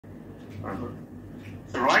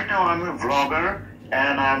So right now I'm a vlogger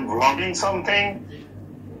and I'm vlogging something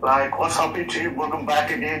like what's up YouTube, welcome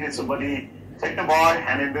back again, it's your buddy Technoboy,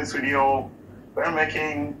 and in this video we're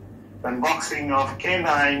making unboxing of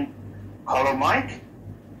K9 color mic.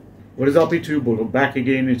 What is up YouTube, welcome back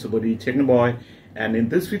again, it's your buddy Technoboy, and in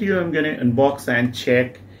this video I'm going to unbox and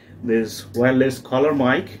check this wireless color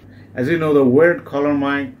mic. As you know, the word color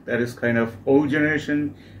mic, that is kind of old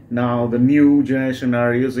generation. Now the new generation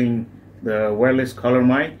are using the wireless color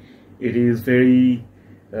mic. It is very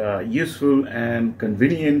useful and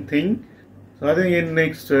convenient thing. So I think in the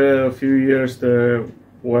next few years the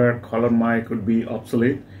word color mic could be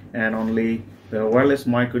obsolete and only the wireless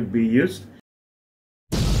mic could be used.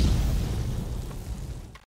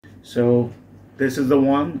 So this is the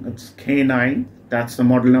one, it's K9, that's the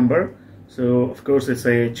model number. So of course it's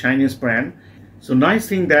a Chinese brand. So nice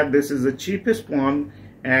thing that this is the cheapest one,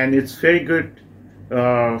 and it's very good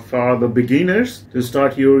for the beginners to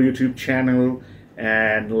start your YouTube channel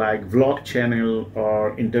and like vlog channel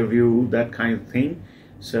or interview, that kind of thing.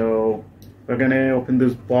 So we're gonna open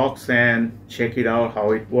this box and check it out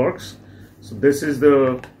how it works. So this is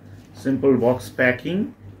the simple box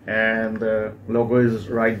packing and the logo is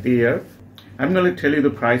right there. I'm gonna tell you the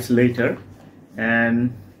price later.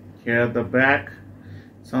 And here at the back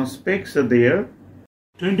some specs are there.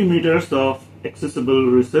 20 meters of accessible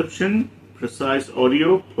reception, precise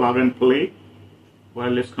audio, plug and play,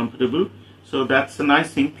 wireless compatible. So that's a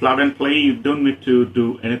nice thing, plug and play, you don't need to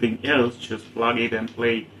do anything else, just plug it and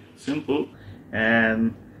play, simple.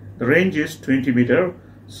 And the range is 20 meters,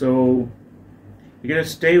 so you're gonna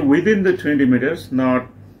stay within the 20 meters, not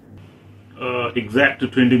exact to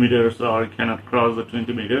 20 meters, or you cannot cross the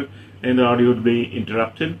 20 meters, and the audio would be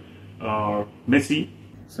interrupted or messy,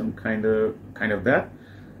 some kind of that.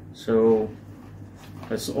 So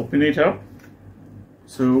let's open it up.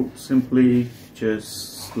 So simply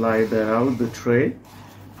just slide that out the tray,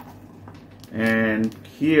 and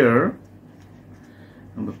here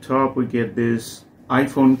on the top we get this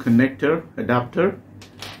iPhone connector adapter,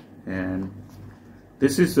 and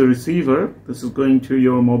this is the receiver. This is going to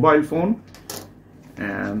your mobile phone,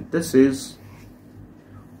 and this is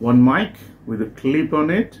one mic with a clip on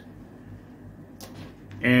it,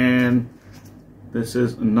 and this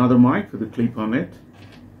is another mic with a clip on it.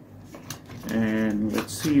 And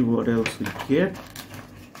let's see what else we get.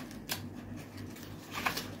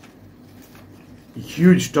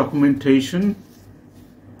 Huge documentation,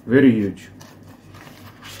 very huge,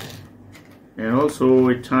 and also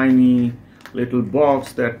a tiny little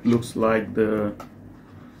box that looks like the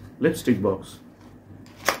lipstick box.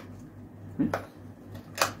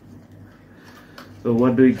 So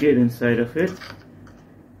what do we get inside of it?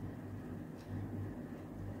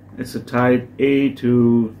 It's a type A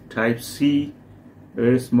to type C,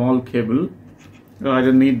 very small cable. No, I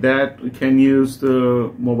don't need that. We can use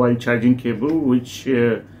the mobile charging cable, which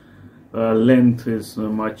length is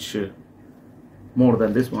much more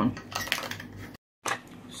than this one.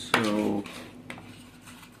 So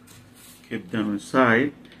keep them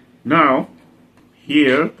aside. Now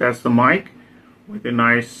here, that's the mic with a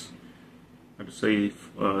nice, let's say,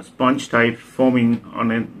 sponge type foaming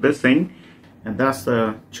on it, this thing. And that's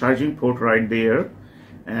the charging port right there,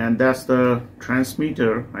 and that's the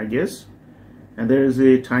transmitter, I guess. And there is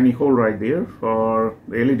a tiny hole right there for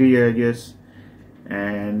the LED, I guess.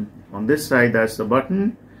 And on this side, that's the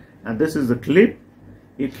button, and this is the clip.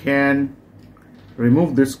 You can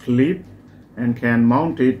remove this clip and can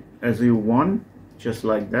mount it as you want, just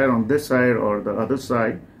like that, on this side or the other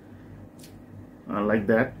side, like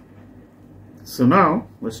that. So now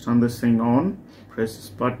let's turn this thing on, press this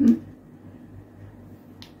button,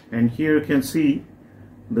 and here you can see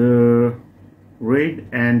the red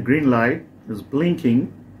and green light is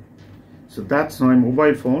blinking. So that's my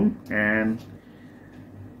mobile phone, and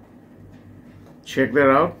check that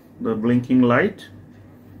out, the blinking light.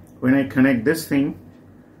 When I connect this thing,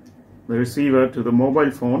 the receiver, to the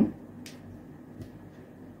mobile phone,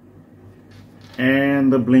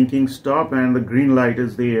 and the blinking stop and the green light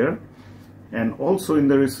is there. And also in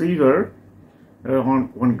the receiver,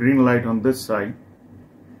 one green light on this side.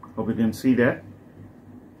 Hope you can see that.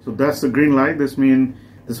 So that's the green light. This means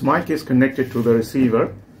this mic is connected to the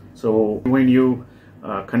receiver. So when you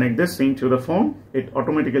connect this thing to the phone, it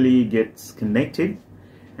automatically gets connected.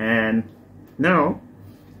 And now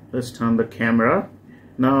let's turn the camera.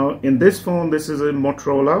 Now in this phone, this is a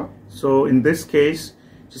Motorola. So in this case,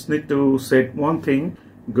 just need to set one thing,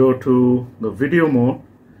 go to the video mode,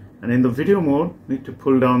 and in the video mode need to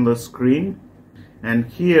pull down the screen, and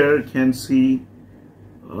here you can see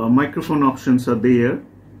microphone options are there,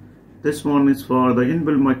 this one is for the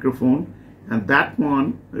inbuilt microphone, and that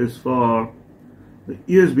one is for the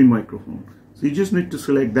USB microphone. So you just need to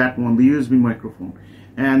select that one, the USB microphone,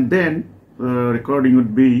 and then recording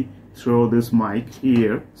would be through this mic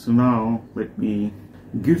here. So now let me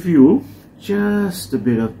give you just a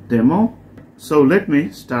bit of demo. So let me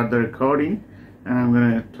start the recording, and I'm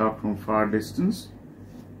going to talk from far distance.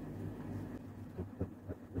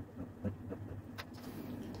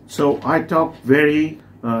 So I talk very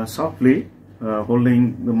softly,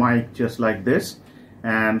 holding the mic just like this,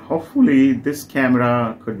 and hopefully this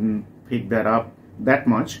camera couldn't pick that up that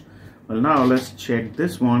much. Well, now let's check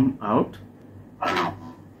this one out. Hello,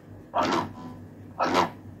 hello,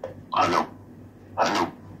 hello, hello, hello,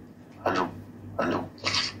 hello, hello.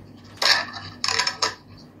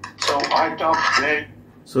 So I talk very.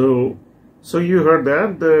 So you heard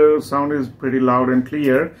that the sound is pretty loud and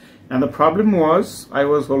clear, and the problem was I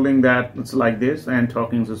was holding that it's like this and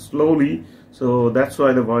talking so slowly, so that's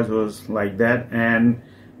why the voice was like that and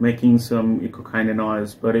making some echo kind of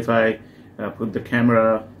noise. But if I put the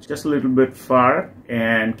camera just a little bit far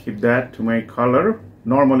and keep that to my color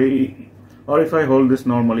normally, or if I hold this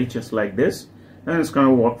normally just like this, then it's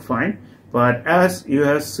gonna work fine. But as you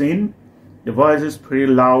have seen, the voice is pretty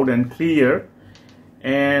loud and clear.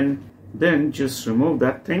 And then just remove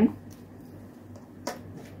that thing,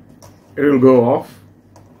 it will go off,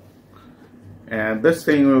 and this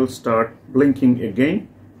thing will start blinking again.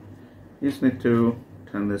 You just need to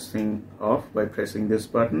turn this thing off by pressing this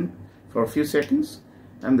button for a few seconds,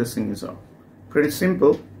 and this thing is off. Pretty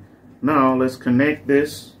simple. Now let's connect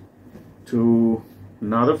this to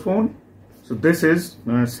another phone. So this is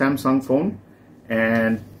a Samsung phone,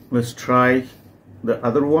 and let's try the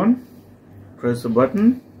other one. Press the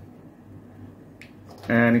button,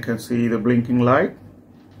 and you can see the blinking light.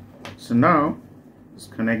 So now let's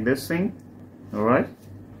connect this thing. Alright,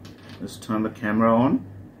 let's turn the camera on.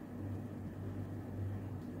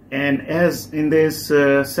 And as in this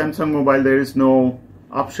Samsung mobile, there is no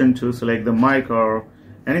option to select the mic or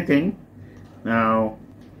anything. Now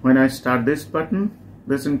when I start this button,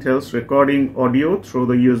 this tells recording audio through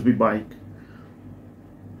the USB mic.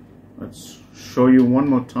 Let's show you one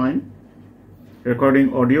more time.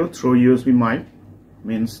 Recording audio through USB mic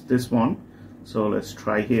means this one. So let's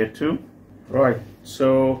try here too. Right,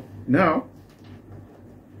 so now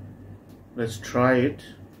let's try it.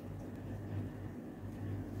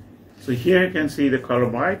 So here you can see the color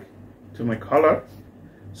mic to my color.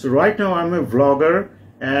 So right now I'm a vlogger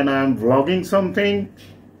and I'm vlogging something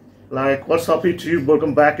like, what's up YouTube,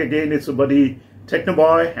 welcome back again, it's your buddy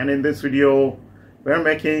Technoboy, and in this video we're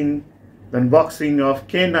making the unboxing of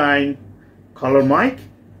K9 color mic.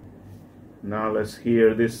 Now let's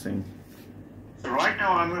hear this thing. So right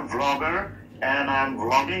now I'm a vlogger and I'm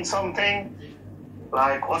vlogging something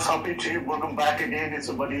like, what's up YouTube, welcome back again, it's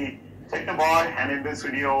your buddy Technoboy, and in this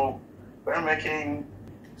video we're making.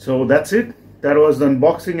 So that's it. That was the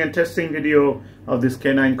unboxing and testing video of this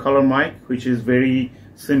K9 color mic, which is very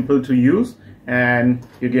simple to use, and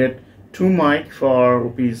you get two mic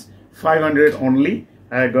for ₹500 only.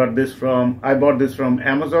 I bought this from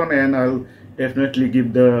Amazon, and I'll definitely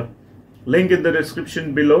give the link in the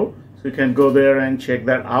description below, so you can go there and check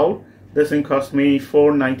that out. This thing cost me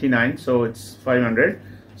 $4.99, so it's 500.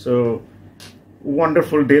 So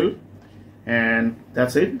wonderful deal. And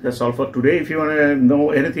that's it. That's all for today. If you want to know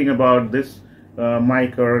anything about this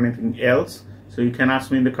mic or anything else, so you can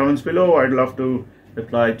ask me in the comments below. I'd love to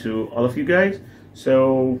reply to all of you guys.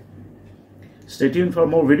 So stay tuned for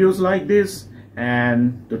more videos like this,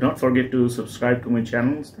 and do not forget to subscribe to my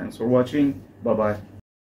channels. Thanks for watching. Bye bye.